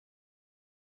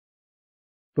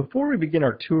Before we begin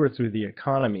our tour through the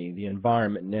economy, the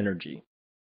environment, and energy,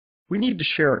 we need to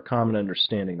share a common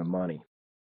understanding of money.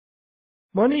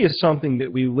 Money is something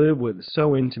that we live with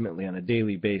so intimately on a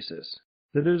daily basis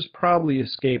that it has probably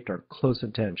escaped our close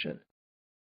attention.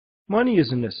 Money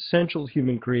is an essential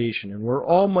human creation, and were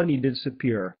all money to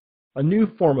disappear, a new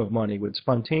form of money would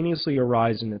spontaneously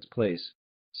arise in its place,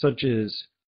 such as,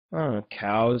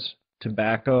 cows,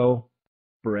 tobacco,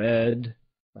 bread,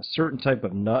 a certain type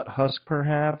of nut husk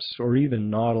perhaps, or even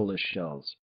nautilus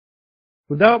shells.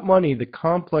 Without money, the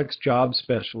complex job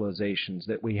specializations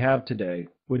that we have today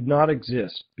would not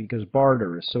exist because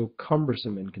barter is so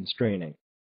cumbersome and constraining.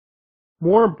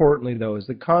 More importantly, though, is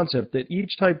the concept that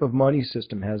each type of money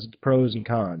system has its pros and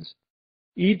cons.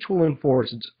 Each will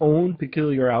enforce its own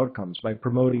peculiar outcomes by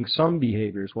promoting some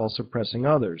behaviors while suppressing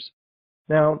others.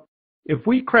 Now, if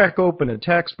we crack open a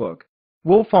textbook,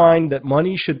 we'll find that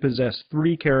money should possess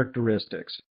three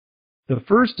characteristics. The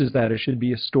first is that it should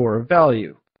be a store of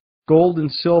value. Gold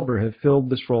and silver have filled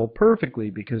this role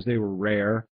perfectly because they were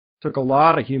rare, took a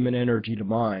lot of human energy to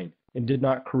mine, and did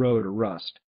not corrode or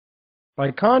rust.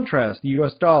 By contrast, the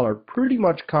US dollar pretty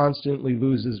much constantly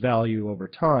loses value over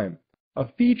time, a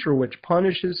feature which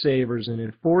punishes savers and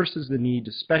enforces the need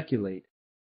to speculate.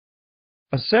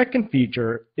 A second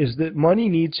feature is that money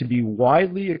needs to be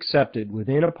widely accepted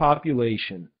within a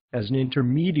population as an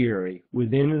intermediary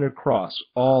within and across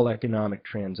all economic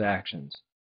transactions.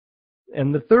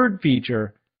 And the third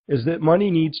feature is that money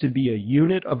needs to be a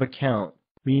unit of account,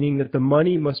 meaning that the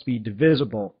money must be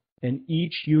divisible and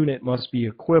each unit must be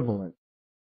equivalent.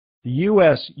 The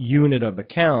U.S. unit of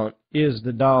account is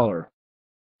the dollar.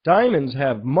 Diamonds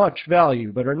have much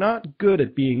value, but are not good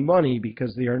at being money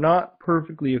because they are not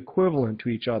perfectly equivalent to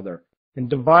each other, and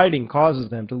dividing causes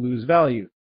them to lose value.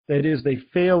 That is, they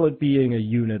fail at being a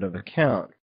unit of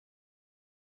account.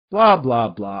 Blah, blah,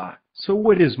 blah. So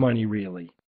what is money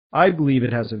really? I believe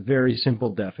it has a very simple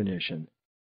definition.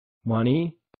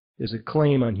 Money is a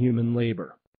claim on human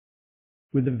labor.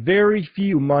 With a very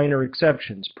few minor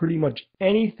exceptions, pretty much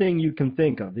anything you can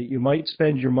think of that you might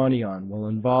spend your money on will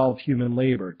involve human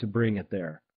labor to bring it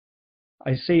there.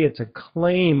 I say it's a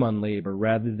claim on labor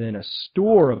rather than a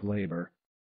store of labor,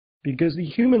 because the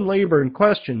human labor in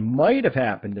question might have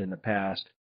happened in the past,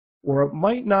 or it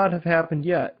might not have happened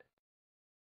yet.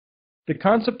 The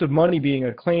concept of money being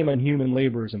a claim on human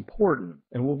labor is important,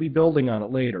 and we'll be building on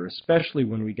it later, especially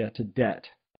when we get to debt.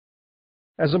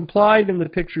 As implied in the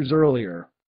pictures earlier,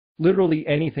 literally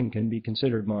anything can be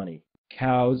considered money.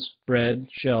 Cows, bread,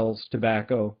 shells,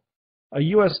 tobacco. A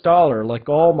US dollar, like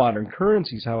all modern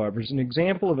currencies, however, is an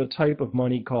example of a type of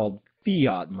money called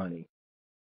fiat money.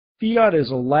 Fiat is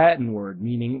a Latin word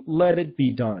meaning let it be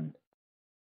done.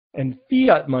 And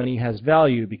fiat money has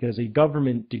value because a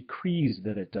government decrees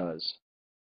that it does.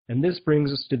 And this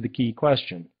brings us to the key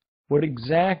question. What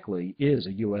exactly is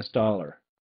a US dollar?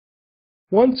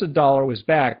 Once a dollar was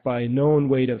backed by a known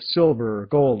weight of silver or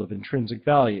gold of intrinsic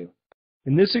value.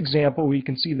 In this example, we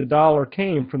can see the dollar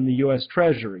came from the U.S.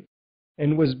 Treasury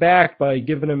and was backed by a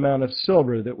given amount of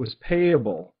silver that was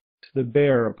payable to the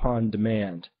bearer upon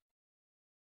demand.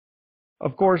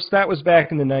 Of course, that was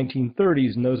back in the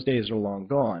 1930s, and those days are long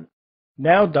gone.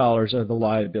 Now dollars are the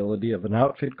liability of an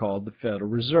outfit called the Federal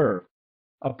Reserve,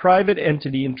 a private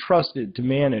entity entrusted to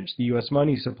manage the U.S.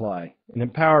 money supply and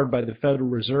empowered by the Federal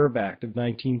Reserve Act of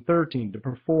 1913 to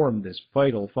perform this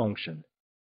vital function.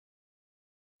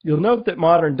 You'll note that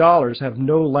modern dollars have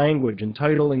no language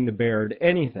entitling the bearer to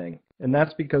anything, and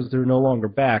that's because they're no longer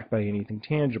backed by anything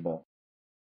tangible.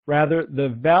 Rather, the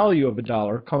value of a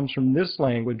dollar comes from this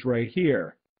language right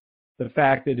here, the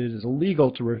fact that it is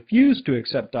illegal to refuse to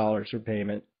accept dollars for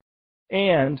payment,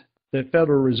 and that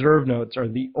Federal Reserve notes are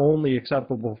the only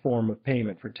acceptable form of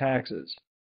payment for taxes.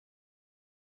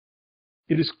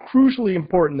 It is crucially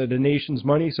important that a nation's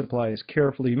money supply is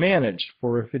carefully managed,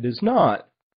 for if it is not,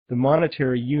 the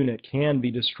monetary unit can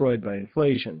be destroyed by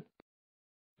inflation.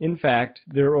 In fact,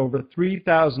 there are over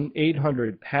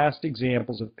 3,800 past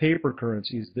examples of paper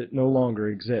currencies that no longer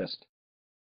exist.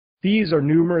 These are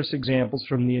numerous examples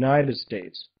from the United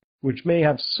States, which may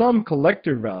have some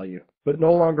collector value, but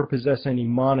no longer possess any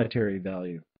monetary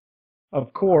value.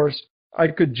 Of course, I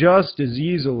could just as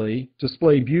easily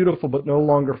display beautiful but no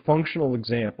longer functional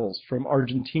examples from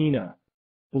Argentina,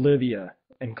 Bolivia,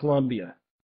 and Colombia,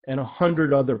 and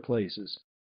 100 other places.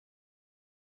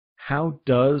 How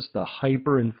does the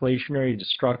hyperinflationary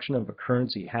destruction of a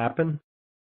currency happen?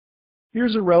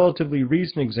 Here's a relatively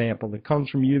recent example that comes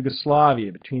from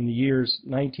Yugoslavia between the years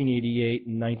 1988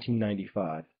 and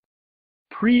 1995.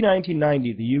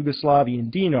 Pre-1990, the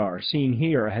Yugoslavian dinar, seen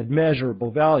here, had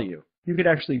measurable value. You could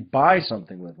actually buy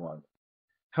something with one.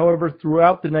 However,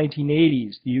 throughout the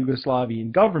 1980s, the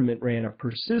Yugoslavian government ran a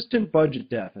persistent budget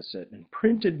deficit and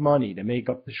printed money to make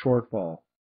up the shortfall.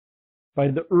 By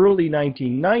the early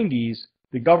 1990s,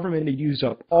 the government had used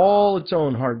up all its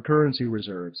own hard currency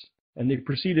reserves, and they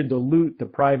proceeded to loot the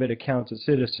private accounts of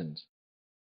citizens.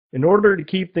 In order to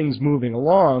keep things moving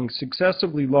along,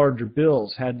 successively larger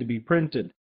bills had to be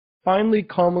printed, finally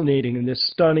culminating in this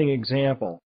stunning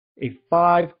example, a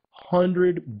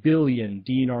 500 billion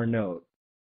dinar note.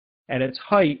 At its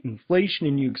height, inflation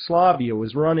in Yugoslavia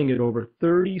was running at over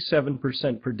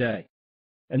 37% per day,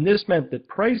 and this meant that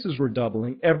prices were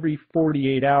doubling every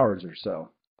 48 hours or so.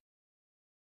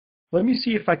 Let me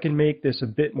see if I can make this a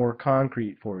bit more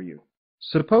concrete for you.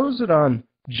 Suppose that on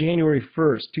January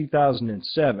 1st,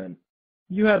 2007,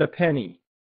 you had a penny,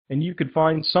 and you could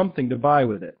find something to buy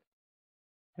with it.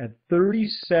 At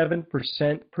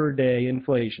 37% per day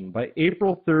inflation, by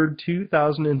April 3rd,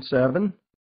 2007,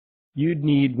 you'd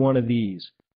need one of these,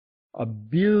 a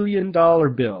billion-dollar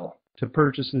bill, to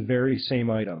purchase the very same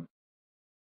item.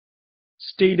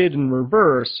 Stated in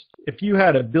reverse, if you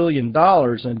had $1 billion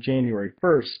on January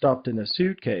 1st stuffed in a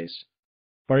suitcase,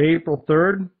 by April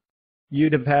 3rd,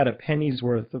 you'd have had a penny's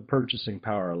worth of purchasing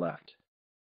power left.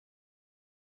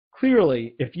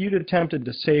 Clearly, if you'd attempted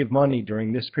to save money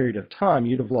during this period of time,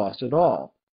 you'd have lost it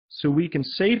all. So we can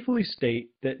safely state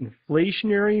that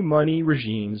inflationary money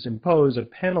regimes impose a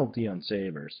penalty on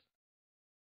savers.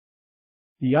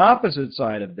 The opposite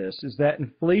side of this is that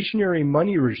inflationary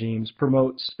money regimes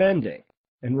promote spending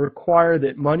and require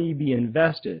that money be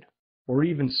invested or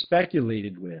even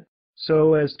speculated with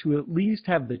so as to at least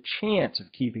have the chance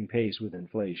of keeping pace with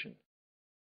inflation.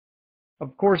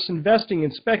 Of course, investing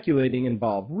and speculating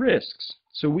involve risks,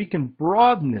 so we can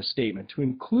broaden this statement to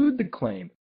include the claim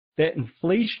that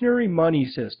inflationary money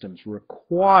systems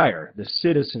require the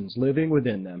citizens living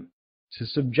within them to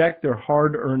subject their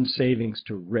hard-earned savings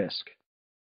to risk.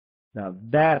 Now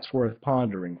that's worth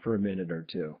pondering for a minute or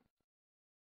two.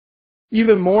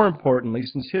 Even more importantly,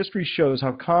 since history shows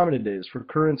how common it is for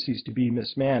currencies to be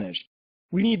mismanaged,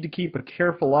 we need to keep a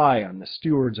careful eye on the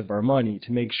stewards of our money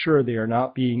to make sure they are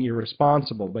not being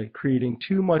irresponsible by creating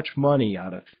too much money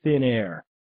out of thin air,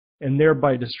 and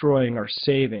thereby destroying our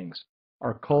savings,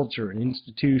 our culture, and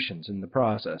institutions in the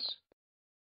process.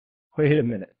 Wait a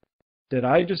minute. Did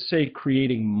I just say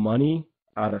creating money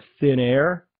out of thin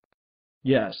air?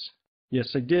 Yes,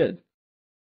 I did.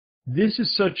 This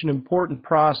is such an important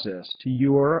process to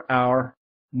your, our,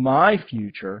 my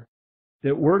future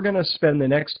that we're going to spend the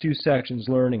next 2 sections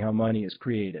learning how money is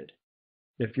created.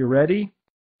 If you're ready,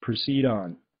 proceed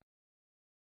on.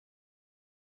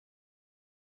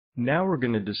 Now we're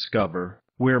going to discover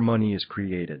where money is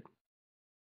created.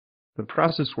 The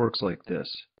process works like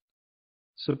this.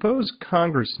 Suppose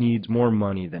Congress needs more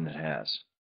money than it has.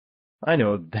 I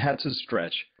know, that's a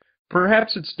stretch.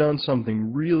 Perhaps it's done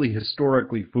something really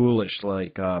historically foolish,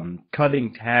 like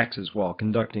cutting taxes while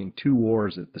conducting 2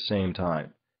 wars at the same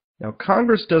time. Now,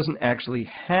 Congress doesn't actually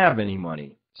have any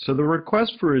money, so the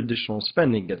request for additional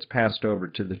spending gets passed over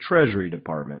to the Treasury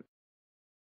Department.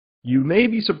 You may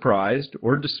be surprised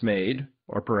or dismayed,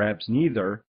 or perhaps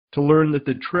neither, to learn that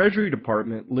the Treasury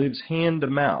Department lives hand to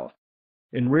mouth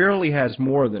and rarely has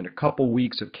more than a couple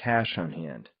weeks of cash on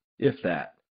hand, if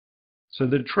that. So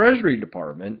the Treasury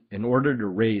Department, in order to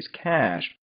raise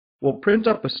cash, will print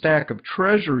up a stack of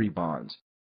Treasury bonds,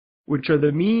 which are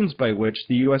the means by which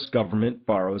the U.S. government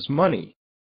borrows money.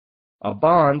 A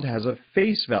bond has a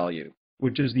face value,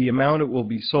 which is the amount it will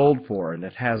be sold for, and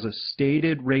it has a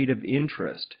stated rate of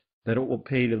interest that it will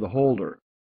pay to the holder.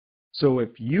 So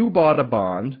if you bought a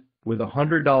bond with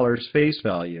 $100 face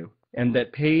value and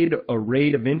that paid a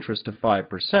rate of interest of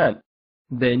 5%,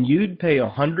 then you'd pay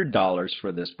 $100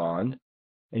 for this bond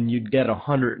and you'd get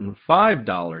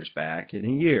 $105 back in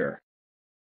a year.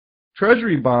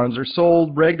 Treasury bonds are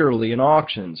sold regularly in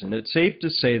auctions, and it's safe to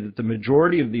say that the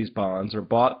majority of these bonds are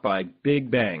bought by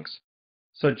big banks,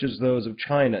 such as those of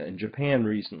China and Japan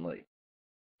recently.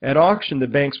 At auction, the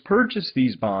banks purchase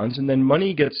these bonds, and then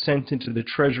money gets sent into the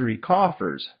Treasury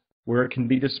coffers, where it can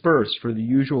be dispersed for the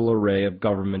usual array of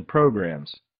government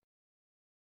programs.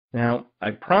 Now,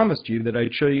 I promised you that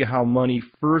I'd show you how money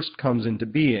first comes into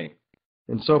being,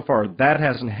 and so far that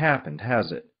hasn't happened,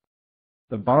 has it?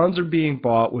 The bonds are being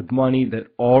bought with money that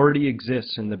already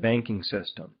exists in the banking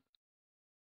system.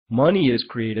 Money is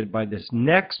created by this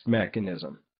next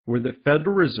mechanism, where the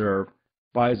Federal Reserve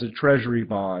buys a Treasury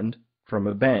bond from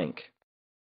a bank.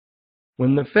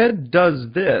 When the Fed does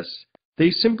this,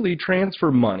 they simply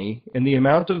transfer money and the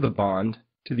amount of the bond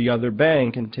to the other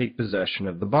bank and take possession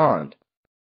of the bond.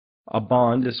 A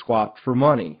bond is swapped for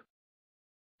money.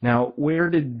 Now, where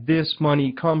did this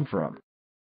money come from?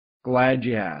 Glad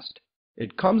you asked.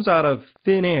 It comes out of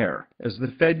thin air as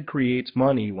the Fed creates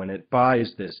money when it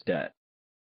buys this debt.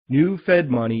 New Fed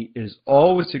money is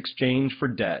always exchanged for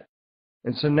debt,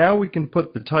 and so now we can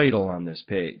put the title on this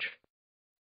page.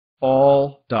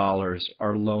 All dollars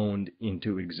are loaned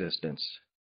into existence.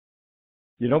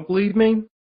 You don't believe me?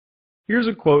 Here's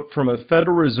a quote from a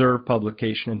Federal Reserve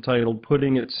publication entitled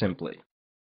Putting It Simply.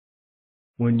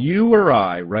 When you or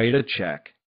I write a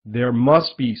check, there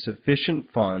must be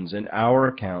sufficient funds in our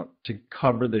account to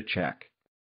cover the check.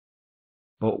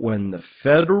 But when the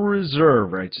Federal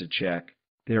Reserve writes a check,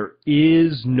 there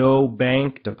is no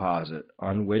bank deposit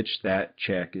on which that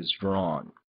check is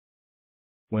drawn.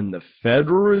 When the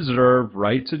Federal Reserve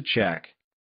writes a check,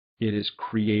 it is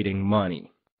creating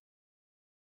money.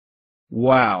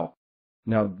 Wow,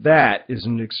 now that is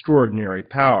an extraordinary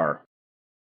power.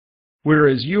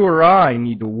 Whereas you or I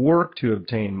need to work to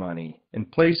obtain money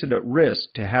and place it at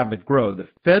risk to have it grow, the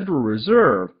Federal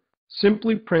Reserve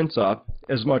simply prints up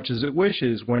as much as it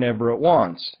wishes whenever it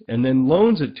wants, and then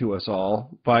loans it to us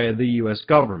all via the U.S.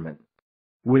 government,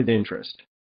 with interest.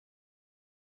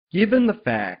 Given the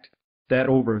fact that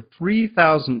over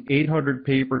 3,800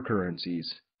 paper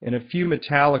currencies and a few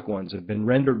metallic ones have been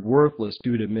rendered worthless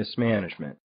due to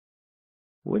mismanagement,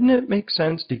 wouldn't it make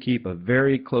sense to keep a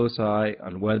very close eye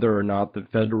on whether or not the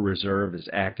Federal Reserve is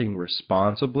acting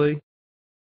responsibly?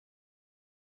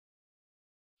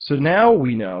 So now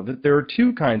we know that there are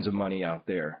two kinds of money out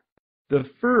there. The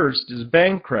first is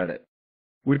bank credit,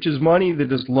 which is money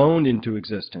that is loaned into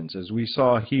existence, as we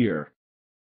saw here.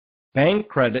 Bank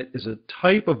credit is a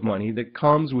type of money that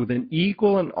comes with an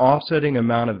equal and offsetting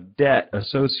amount of debt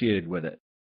associated with it,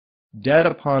 debt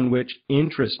upon which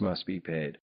interest must be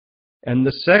paid. And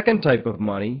the second type of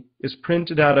money is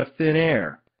printed out of thin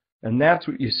air, and that's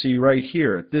what you see right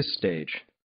here at this stage.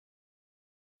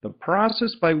 The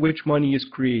process by which money is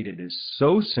created is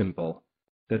so simple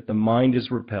that the mind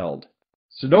is repelled.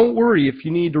 So don't worry if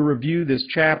you need to review this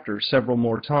chapter several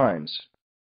more times.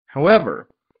 However,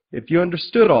 if you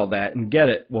understood all that and get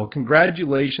it, well,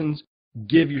 congratulations,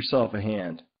 give yourself a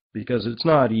hand, because it's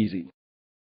not easy.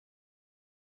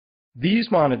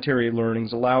 These monetary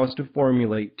learnings allow us to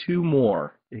formulate two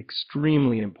more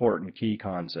extremely important key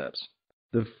concepts.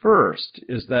 The first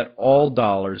is that all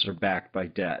dollars are backed by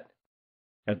debt.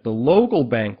 At the local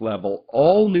bank level,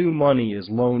 all new money is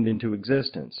loaned into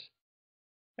existence.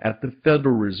 At the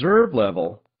Federal Reserve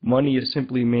level, money is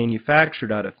simply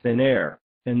manufactured out of thin air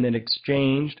and then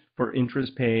exchanged for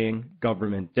interest-paying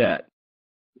government debt.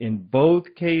 In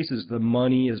both cases, the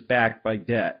money is backed by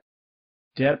debt,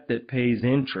 debt that pays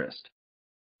interest.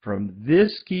 From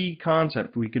this key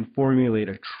concept, we can formulate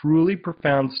a truly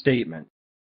profound statement,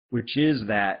 which is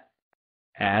that,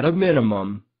 at a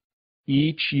minimum,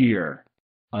 each year,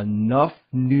 enough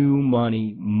new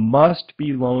money must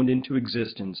be loaned into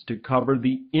existence to cover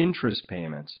the interest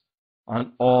payments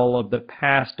on all of the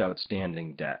past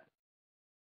outstanding debt.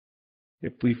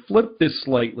 If we flip this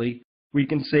slightly, we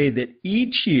can say that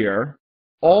each year,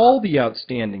 all the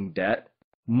outstanding debt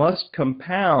must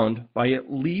compound by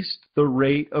at least the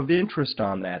rate of interest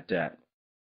on that debt.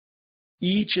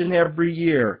 Each and every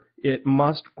year, it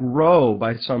must grow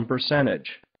by some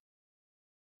percentage.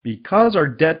 Because our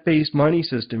debt-based money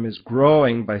system is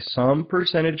growing by some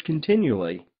percentage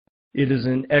continually, it is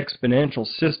an exponential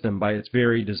system by its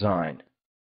very design.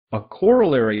 A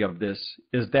corollary of this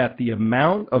is that the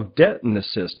amount of debt in the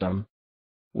system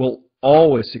will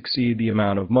always exceed the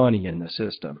amount of money in the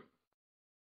system.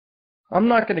 I'm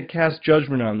not going to cast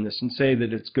judgment on this and say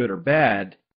that it's good or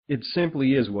bad. It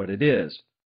simply is what it is.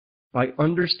 By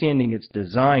understanding its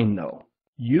design, though,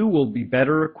 you will be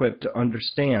better equipped to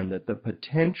understand that the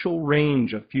potential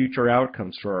range of future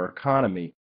outcomes for our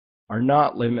economy are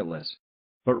not limitless,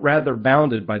 but rather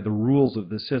bounded by the rules of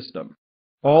the system,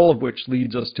 all of which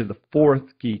leads us to the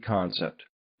fourth key concept,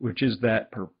 which is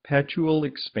that perpetual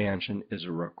expansion is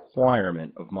a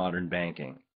requirement of modern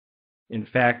banking. In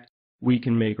fact, we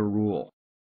can make a rule.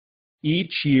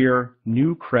 Each year,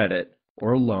 new credit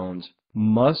or loans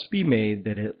must be made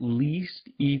that at least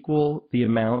equal the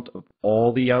amount of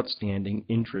all the outstanding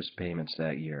interest payments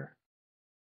that year.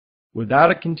 Without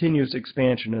a continuous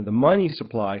expansion of the money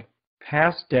supply,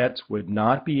 past debts would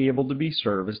not be able to be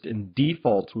serviced and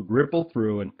defaults would ripple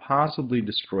through and possibly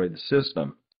destroy the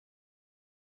system.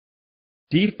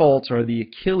 Defaults are the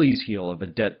Achilles heel of a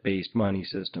debt-based money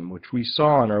system, which we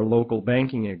saw in our local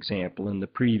banking example in the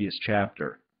previous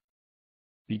chapter.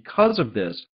 Because of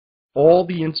this, all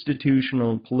the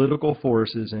institutional and political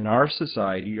forces in our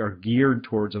society are geared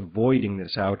towards avoiding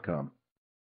this outcome.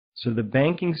 So the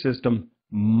banking system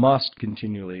must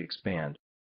continually expand.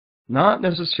 Not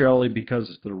necessarily because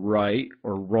it's the right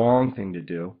or wrong thing to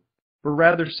do, but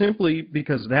rather simply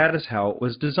because that is how it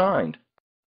was designed.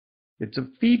 It's a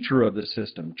feature of the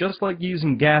system, just like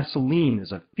using gasoline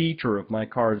is a feature of my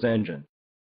car's engine.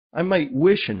 I might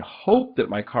wish and hope that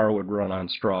my car would run on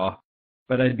straw,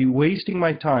 but I'd be wasting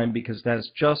my time because that's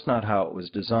just not how it was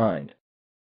designed.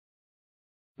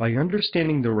 By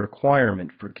understanding the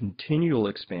requirement for continual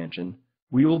expansion,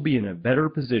 we will be in a better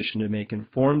position to make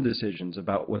informed decisions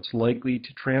about what's likely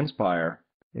to transpire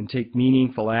and take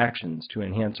meaningful actions to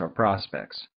enhance our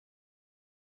prospects.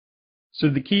 So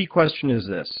the key question is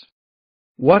this: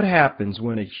 what happens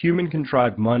when a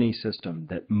human-contrived money system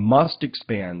that must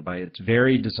expand by its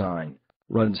very design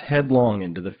runs headlong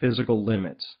into the physical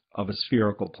limits of a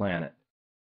spherical planet?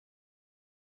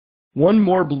 One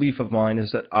more belief of mine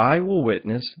is that I will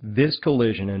witness this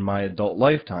collision in my adult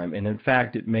lifetime, and in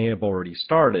fact it may have already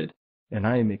started, and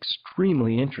I am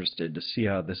extremely interested to see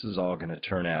how this is all going to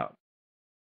turn out.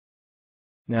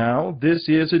 Now, this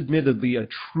is admittedly a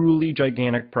truly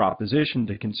gigantic proposition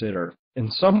to consider,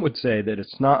 and some would say that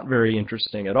it's not very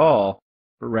interesting at all,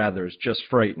 but rather it's just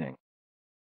frightening.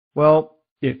 Well,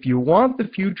 if you want the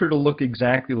future to look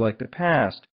exactly like the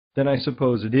past, then I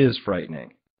suppose it is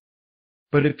frightening.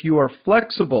 But if you are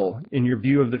flexible in your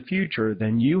view of the future,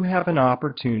 then you have an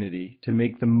opportunity to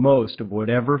make the most of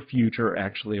whatever future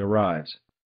actually arrives.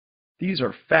 These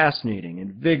are fascinating,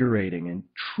 invigorating, and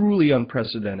truly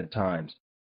unprecedented times.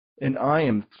 And I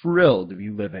am thrilled to be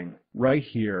living right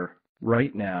here,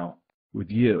 right now, with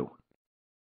you.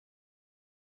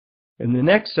 In the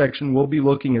next section, we'll be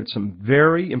looking at some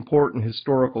very important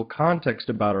historical context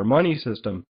about our money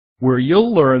system, where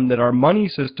you'll learn that our money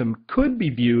system could be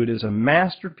viewed as a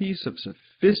masterpiece of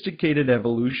sophisticated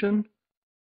evolution,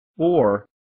 or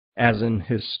as an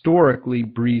historically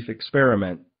brief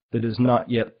experiment that is not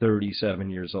yet 37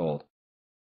 years old.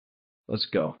 Let's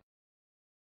go.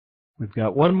 We've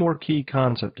got one more key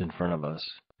concept in front of us,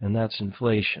 and that's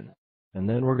inflation. And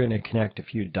then we're going to connect a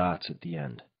few dots at the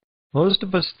end. Most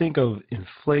of us think of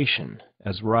inflation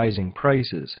as rising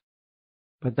prices,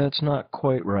 but that's not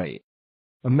quite right.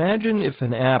 Imagine if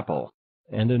an apple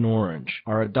and an orange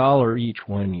are $1 each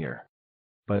one year,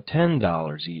 but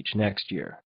 $10 each next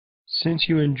year. Since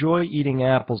you enjoy eating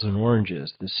apples and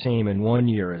oranges the same in one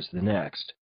year as the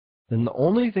next, then the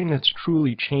only thing that's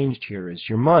truly changed here is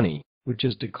your money, which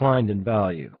has declined in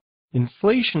value.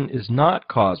 Inflation is not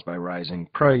caused by rising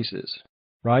prices.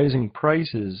 Rising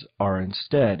prices are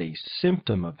instead a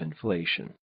symptom of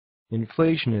inflation.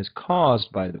 Inflation is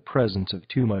caused by the presence of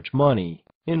too much money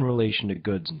in relation to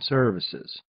goods and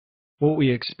services. What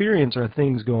we experience are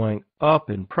things going up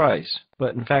in price,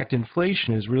 but in fact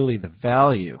inflation is really the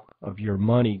value of your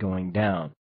money going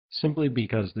down, simply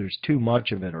because there's too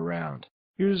much of it around.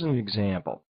 Here's an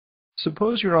example.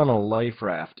 Suppose you're on a life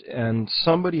raft and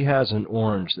somebody has an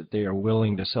orange that they are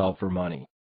willing to sell for money.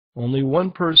 Only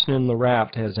one person in the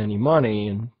raft has any money,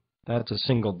 and that's a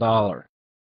single dollar.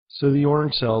 So the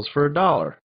orange sells for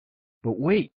 $1. But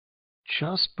wait,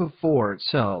 just before it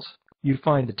sells, you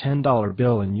find a $10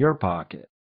 bill in your pocket.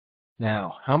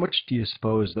 Now, how much do you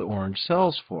suppose the orange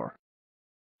sells for?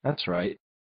 That's right,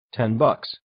 $10.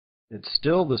 It's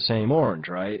still the same orange,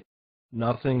 right?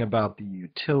 Nothing about the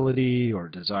utility or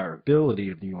desirability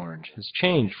of the orange has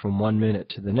changed from one minute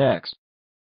to the next.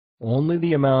 Only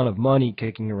the amount of money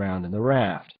kicking around in the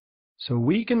raft. So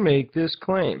we can make this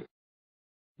claim.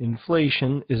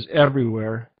 Inflation is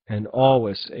everywhere and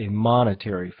always a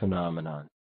monetary phenomenon.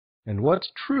 And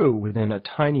what's true within a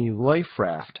tiny life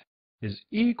raft is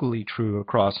equally true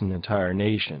across an entire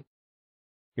nation.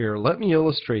 Here, let me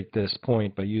illustrate this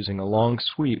point by using a long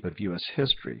sweep of U.S.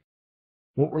 history.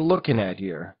 What we're looking at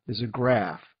here is a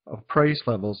graph of price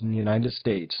levels in the United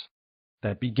States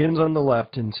that begins on the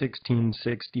left in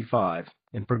 1665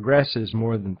 and progresses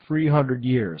more than 300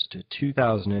 years to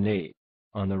 2008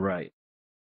 on the right.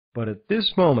 But at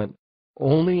this moment,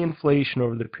 only inflation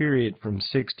over the period from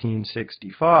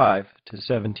 1665 to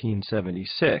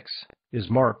 1776 is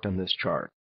marked on this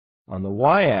chart. On the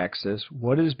y-axis,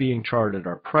 what is being charted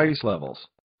are price levels,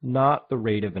 not the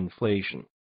rate of inflation.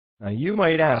 Now you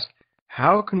might ask,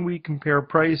 how can we compare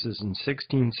prices in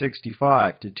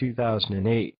 1665 to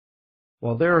 2008?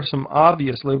 While there are some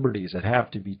obvious liberties that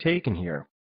have to be taken here,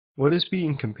 what is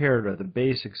being compared are the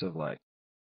basics of life.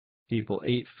 People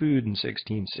ate food in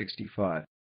 1665,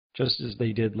 just as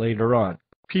they did later on.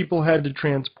 People had to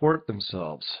transport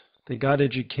themselves. They got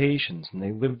educations, and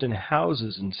they lived in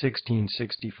houses in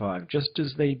 1665, just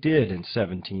as they did in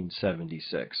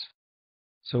 1776.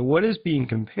 So what is being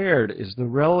compared is the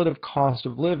relative cost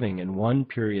of living in one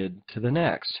period to the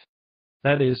next.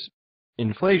 That is,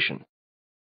 inflation.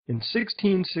 In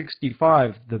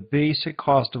 1665, the basic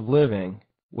cost of living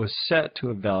was set to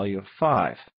a value of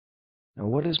 5. Now,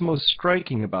 what is most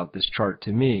striking about this chart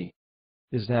to me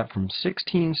is that from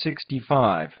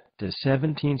 1665 to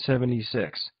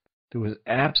 1776, there was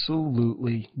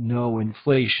absolutely no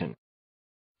inflation.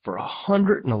 For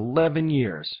 111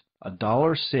 years, a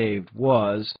dollar saved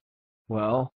was,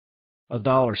 well, a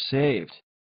dollar saved.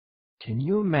 Can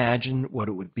you imagine what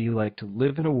it would be like to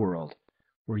live in a world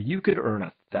where you could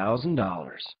earn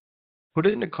 $1,000, put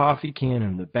it in a coffee can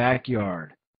in the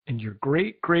backyard, and your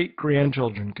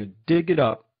great-great-grandchildren could dig it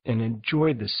up and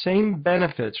enjoy the same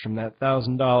benefits from that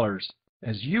 $1,000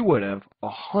 as you would have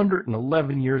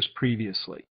 111 years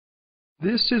previously?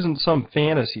 This isn't some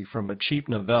fantasy from a cheap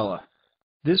novella.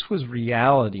 This was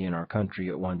reality in our country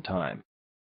at one time.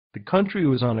 The country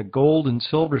was on a gold and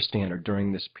silver standard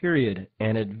during this period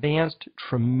and advanced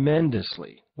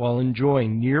tremendously while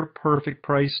enjoying near-perfect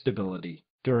price stability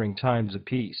during times of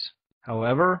peace.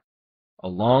 However,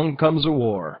 along comes a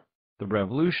war, the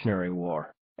Revolutionary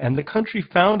War, and the country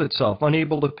found itself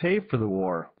unable to pay for the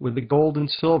war with the gold and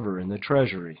silver in the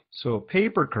treasury, so a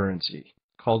paper currency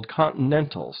called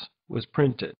Continentals was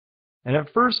printed. And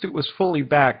at first it was fully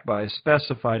backed by a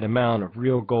specified amount of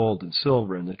real gold and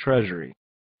silver in the treasury.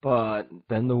 But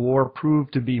then the war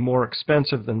proved to be more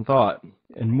expensive than thought,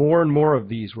 and more of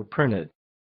these were printed.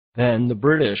 Then the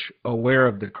British, aware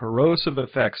of the corrosive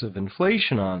effects of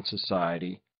inflation on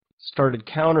society, started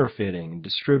counterfeiting and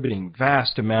distributing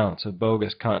vast amounts of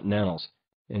bogus Continentals,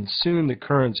 and soon the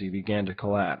currency began to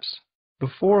collapse.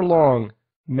 Before long,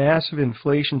 massive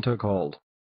inflation took hold.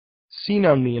 Seen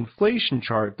on the inflation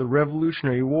chart, the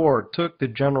Revolutionary War took the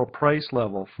general price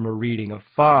level from a reading of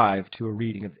 5 to a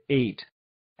reading of 8.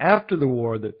 After the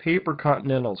war, the paper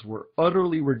Continentals were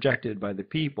utterly rejected by the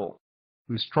people,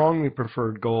 who strongly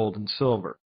preferred gold and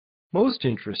silver. Most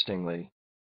interestingly,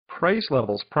 price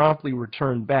levels promptly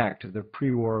returned back to their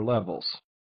pre-war levels.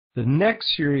 The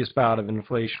next serious bout of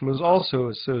inflation was also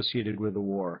associated with the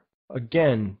war,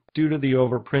 again due to the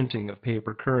overprinting of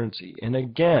paper currency, and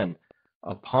again,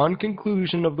 upon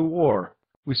conclusion of the war,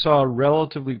 we saw a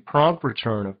relatively prompt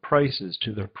return of prices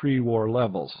to their pre-war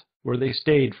levels, where they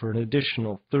stayed for an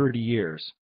additional 30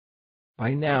 years.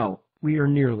 By now, we are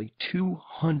nearly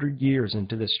 200 years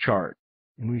into this chart,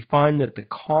 and we find that the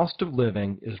cost of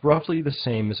living is roughly the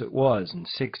same as it was in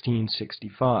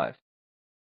 1665.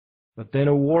 But then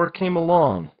a war came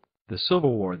along, the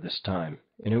Civil War this time,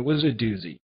 and it was a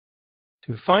doozy.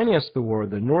 To finance the war,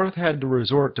 the North had to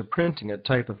resort to printing a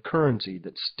type of currency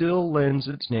that still lends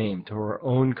its name to our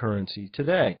own currency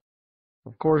today.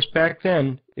 Of course, back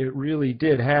then, it really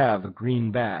did have a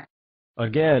green back.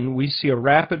 Again, we see a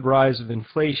rapid rise of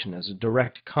inflation as a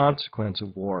direct consequence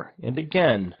of war, and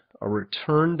again, a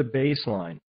return to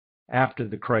baseline after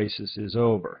the crisis is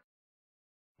over.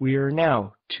 We are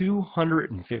now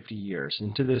 250 years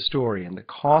into this story, and the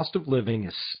cost of living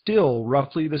is still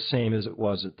roughly the same as it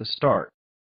was at the start.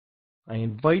 I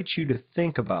invite you to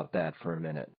think about that for a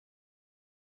minute.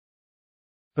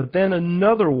 But then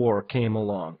another war came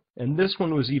along, and this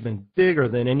one was even bigger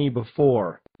than any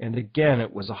before, and again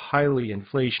it was a highly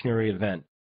inflationary event.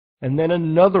 And then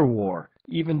another war,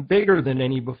 even bigger than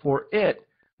any before it,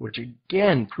 which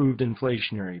again proved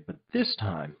inflationary, but this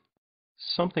time,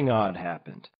 something odd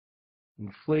happened.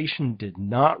 Inflation did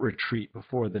not retreat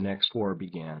before the next war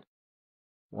began.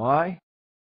 Why?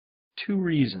 2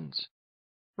 reasons.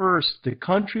 First, the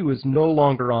country was no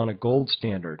longer on a gold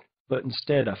standard, but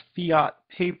instead a fiat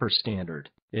paper standard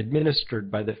administered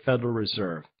by the Federal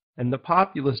Reserve, and the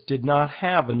populace did not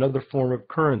have another form of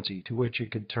currency to which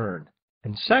it could turn.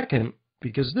 And second,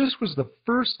 because this was the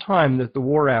first time that the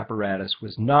war apparatus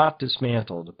was not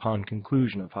dismantled upon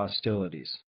conclusion of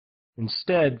hostilities.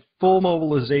 Instead, full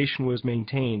mobilization was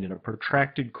maintained and a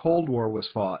protracted Cold War was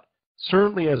fought,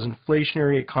 certainly as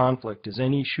inflationary a conflict as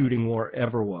any shooting war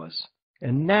ever was.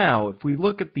 And now, if we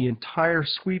look at the entire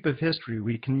sweep of history,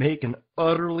 we can make an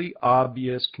utterly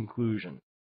obvious conclusion.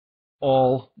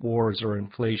 All wars are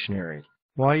inflationary.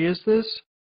 Why is this?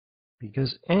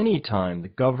 Because any time the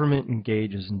government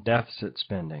engages in deficit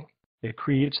spending, it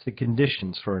creates the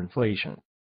conditions for inflation.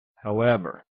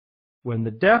 However, when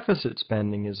the deficit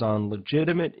spending is on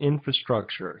legitimate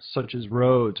infrastructure, such as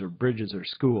roads or bridges or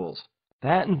schools,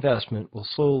 that investment will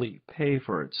slowly pay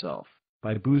for itself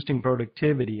by boosting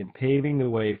productivity and paving the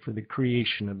way for the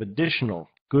creation of additional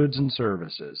goods and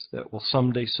services that will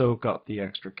someday soak up the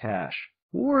extra cash.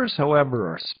 Wars, however,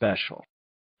 are special.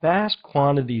 Vast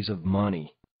quantities of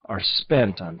money are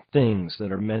spent on things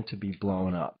that are meant to be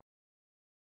blown up.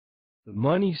 The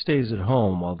money stays at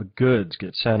home while the goods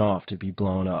get sent off to be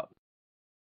blown up.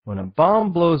 When a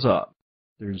bomb blows up,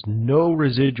 there's no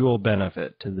residual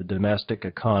benefit to the domestic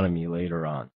economy later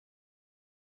on.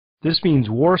 This means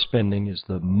war spending is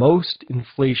the most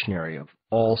inflationary of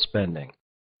all spending.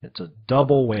 It's a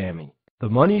double whammy. The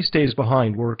money stays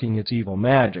behind working its evil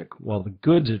magic while the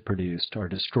goods it produced are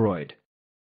destroyed.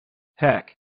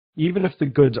 Heck, even if the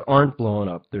goods aren't blown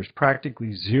up, there's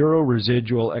practically zero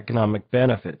residual economic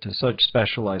benefit to such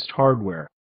specialized hardware,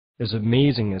 as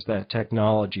amazing as that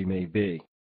technology may be.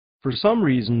 For some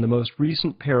reason, the most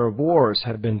recent pair of wars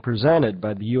have been presented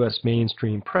by the U.S.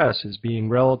 mainstream press as being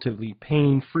relatively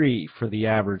pain-free for the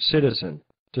average citizen,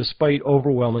 despite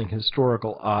overwhelming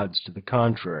historical odds to the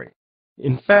contrary.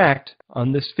 In fact,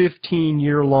 on this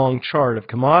 15-year-long chart of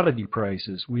commodity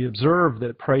prices, we observe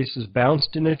that prices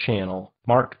bounced in a channel,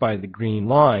 marked by the green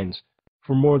lines,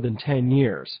 for more than 10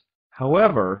 years.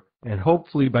 However, and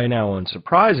hopefully by now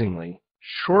unsurprisingly,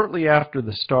 shortly after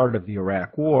the start of the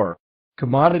Iraq War,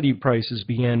 commodity prices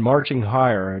began marching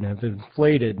higher and have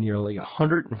inflated nearly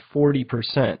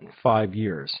 140% in 5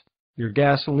 years. Your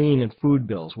gasoline and food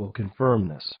bills will confirm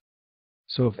this.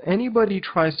 So if anybody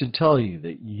tries to tell you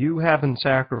that you haven't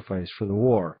sacrificed for the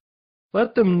war,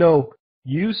 let them know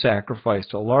you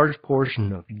sacrificed a large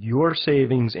portion of your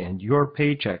savings and your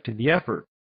paycheck to the effort.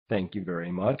 Thank you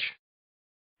very much.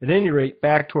 At any rate,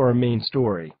 back to our main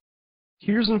story.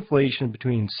 Here's inflation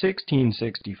between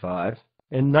 1665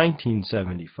 and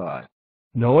 1975.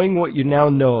 Knowing what you now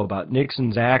know about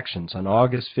Nixon's actions on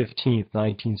August 15,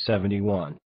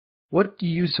 1971, what do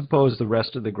you suppose the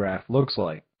rest of the graph looks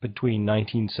like between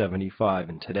 1975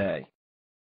 and today?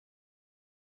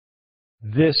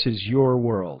 This is your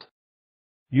world.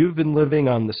 You've been living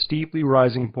on the steeply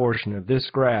rising portion of this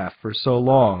graph for so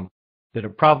long that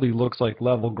it probably looks like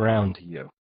level ground to you.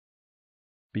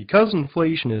 Because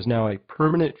inflation is now a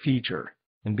permanent feature,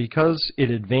 and because it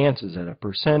advances at a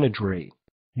percentage rate,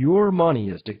 your money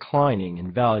is declining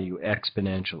in value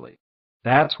exponentially.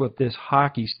 That's what this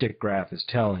hockey stick graph is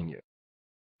telling you.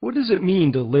 What does it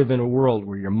mean to live in a world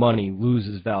where your money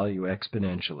loses value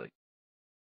exponentially?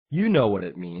 You know what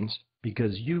it means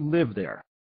because you live there.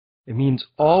 It means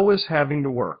always having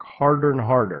to work harder and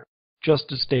harder just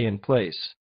to stay in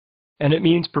place. And it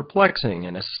means perplexing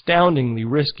and astoundingly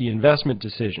risky investment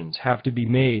decisions have to be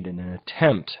made in an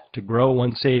attempt to grow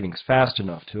one's savings fast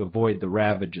enough to avoid the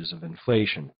ravages of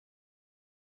inflation.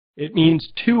 It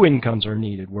means 2 incomes are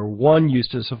needed where one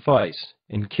used to suffice,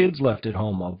 and kids left at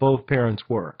home while both parents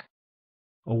work.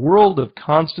 A world of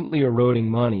constantly eroding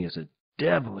money is a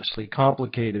devilishly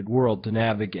complicated world to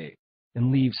navigate,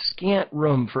 and leaves scant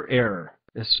room for error,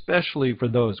 especially for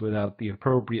those without the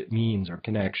appropriate means or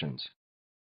connections.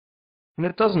 And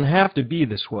it doesn't have to be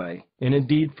this way, and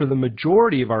indeed for the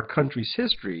majority of our country's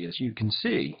history, as you can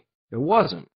see, it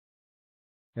wasn't.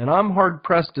 And I'm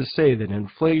hard-pressed to say that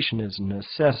inflation is a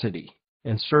necessity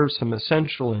and serves some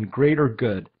essential and greater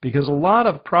good because a lot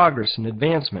of progress and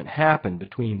advancement happened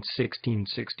between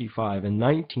 1665 and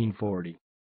 1940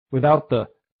 without the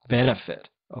benefit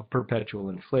of perpetual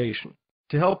inflation.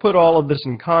 To help put all of this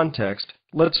in context,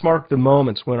 let's mark the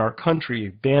moments when our country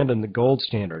abandoned the gold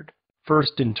standard,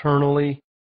 first internally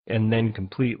and then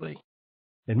completely.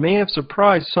 It may have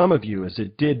surprised some of you, as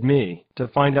it did me, to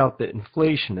find out that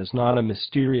inflation is not a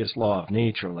mysterious law of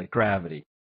nature like gravity,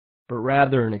 but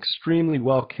rather an extremely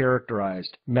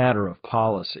well-characterized matter of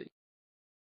policy.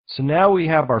 So now we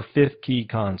have our 5th key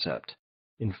concept.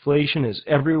 Inflation is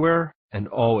everywhere and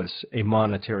always a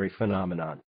monetary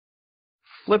phenomenon.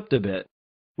 Flipped a bit,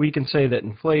 we can say that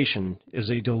inflation is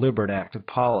a deliberate act of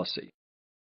policy.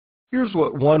 Here's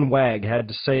what one wag had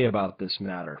to say about this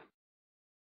matter.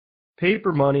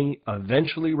 Paper money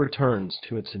eventually returns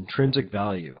to its intrinsic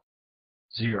value,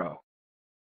 0.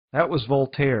 That was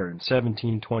Voltaire in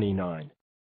 1729.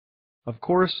 Of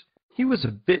course, he was a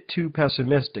bit too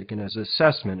pessimistic in his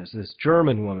assessment, as this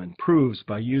German woman proves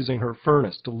by using her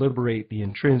furnace to liberate the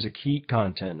intrinsic heat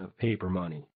content of paper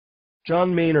money.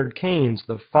 John Maynard Keynes,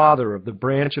 the father of the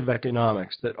branch of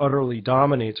economics that utterly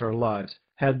dominates our lives,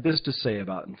 had this to say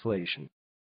about inflation.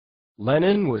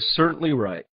 Lenin was certainly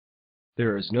right.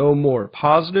 There is no more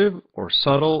positive or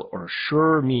subtle or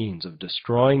sure means of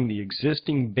destroying the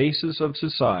existing basis of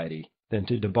society than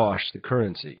to debauch the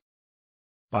currency.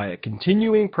 By a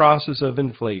continuing process of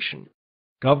inflation,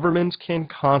 governments can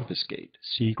confiscate,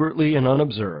 secretly and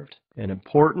unobserved, an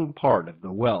important part of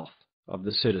the wealth of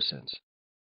the citizens.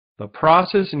 The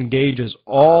process engages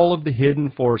all of the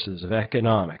hidden forces of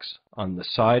economics on the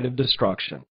side of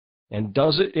destruction, and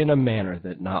does it in a manner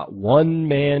that not one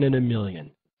man in a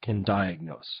million can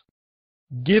diagnose.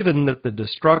 Given that the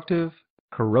destructive,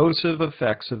 corrosive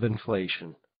effects of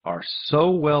inflation are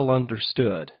so well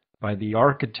understood, by the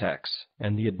architects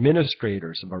and the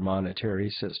administrators of our monetary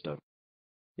system.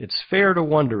 It's fair to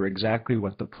wonder exactly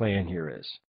what the plan here is.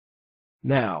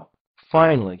 Now,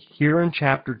 finally, here in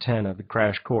Chapter 10 of the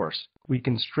Crash Course, we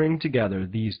can string together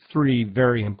these three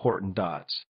very important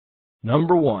dots.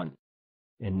 Number one,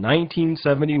 in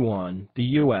 1971, the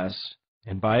U.S.,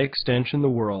 and by extension the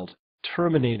world,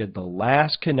 terminated the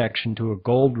last connection to a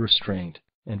gold restraint,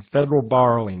 and federal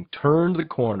borrowing turned the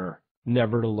corner,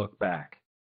 never to look back.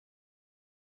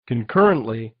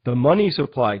 Concurrently, the money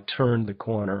supply turned the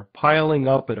corner, piling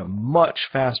up at a much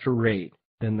faster rate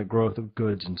than the growth of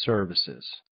goods and services.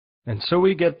 And so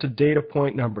we get to data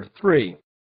point number 3,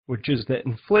 which is that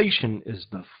inflation is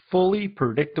the fully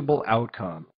predictable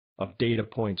outcome of data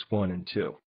points 1 and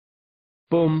 2.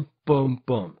 Boom, boom,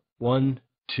 boom. 1,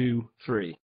 2,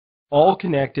 3. All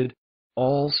connected,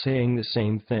 all saying the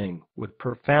same thing, with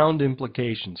profound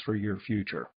implications for your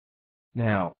future.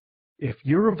 Now, if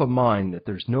you're of a mind that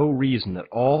there's no reason that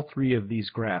all three of these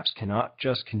graphs cannot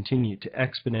just continue to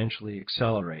exponentially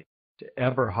accelerate to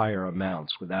ever higher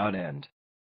amounts without end,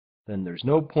 then there's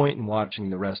no point in watching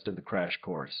the rest of the crash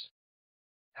course.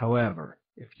 However,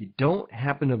 if you don't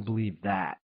happen to believe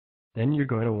that, then you're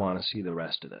going to want to see the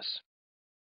rest of this.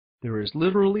 There is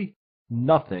literally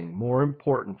nothing more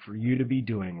important for you to be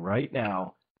doing right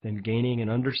now than gaining an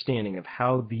understanding of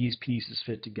how these pieces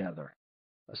fit together,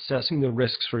 assessing the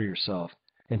risks for yourself,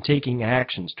 and taking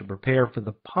actions to prepare for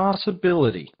the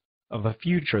possibility of a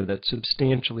future that's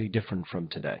substantially different from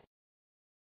today.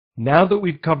 Now that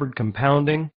we've covered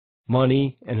compounding,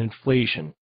 money, and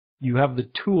inflation, you have the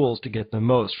tools to get the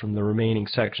most from the remaining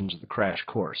sections of the crash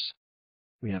course.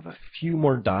 We have a few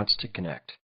more dots to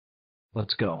connect.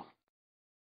 Let's go.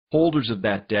 Holders of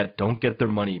that debt don't get their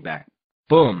money back.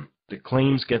 Boom! The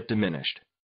claims get diminished.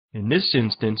 In this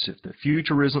instance, if the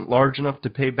future isn't large enough to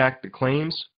pay back the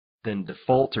claims, then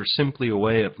defaults are simply a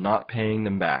way of not paying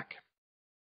them back.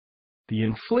 The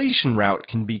inflation route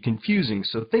can be confusing,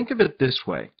 so think of it this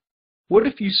way. What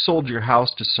if you sold your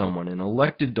house to someone and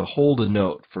elected to hold a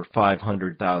note for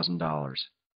 $500,000?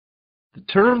 The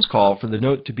terms call for the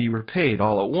note to be repaid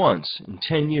all at once in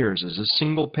 10 years as a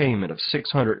single payment of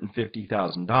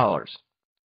 $650,000.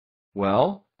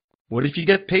 Well, what if you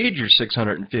get paid your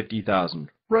 $650,000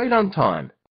 right on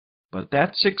time? But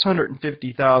that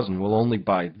 $650,000 will only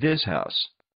buy this house.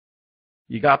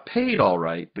 You got paid all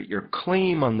right, but your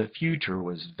claim on the future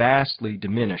was vastly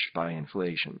diminished by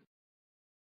inflation.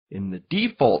 In the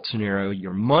default scenario,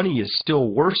 your money is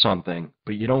still worth something,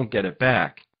 but you don't get it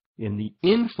back. In the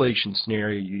inflation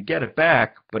scenario, you get it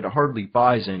back, but it hardly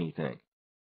buys anything.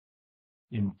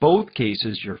 In both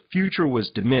cases, your future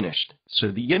was diminished,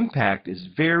 so the impact is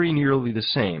very nearly the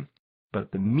same,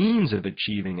 but the means of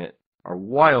achieving it are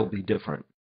wildly different.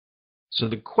 So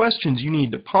the questions you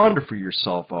need to ponder for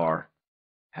yourself are,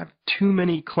 have too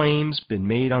many claims been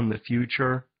made on the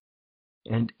future?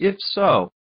 And if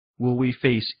so, will we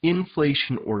face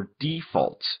inflation or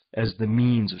defaults as the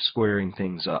means of squaring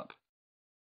things up?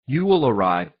 You will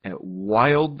arrive at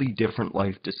wildly different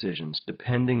life decisions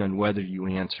depending on whether you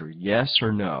answer yes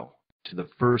or no to the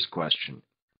first question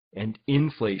and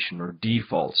inflation or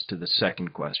defaults to the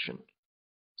second question.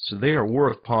 So they are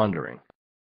worth pondering.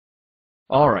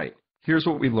 All right, here's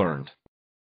what we learned.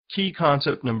 Key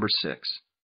concept number 6.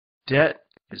 Debt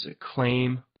is a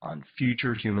claim on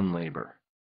future human labor.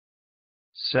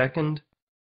 Second,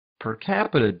 per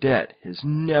capita debt has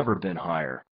never been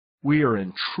higher. We are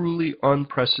in truly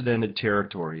unprecedented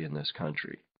territory in this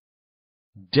country.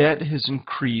 Debt has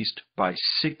increased by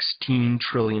 $16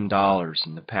 trillion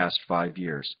in the past 5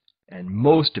 years, and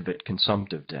most of it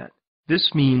consumptive debt. This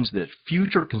means that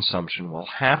future consumption will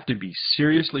have to be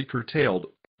seriously curtailed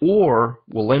or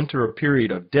will enter a period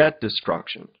of debt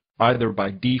destruction, either by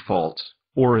defaults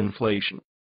or inflation.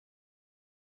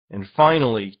 And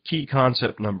finally, key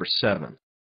concept number 7.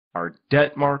 Our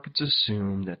debt markets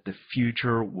assume that the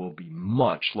future will be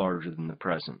much larger than the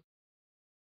present.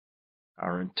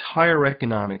 Our entire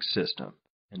economic system,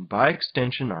 and by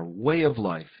extension our way of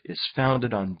life, is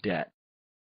founded on debt.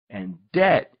 And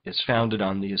debt is founded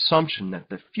on the assumption that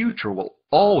the future will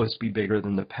always be bigger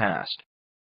than the past.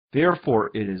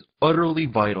 Therefore, it is utterly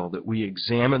vital that we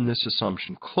examine this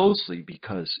assumption closely,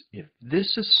 because if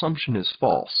this assumption is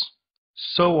false,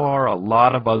 so are a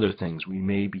lot of other things we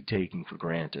may be taking for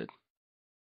granted.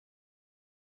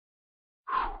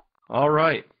 All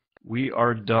right, we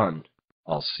are done.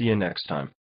 I'll see you next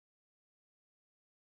time.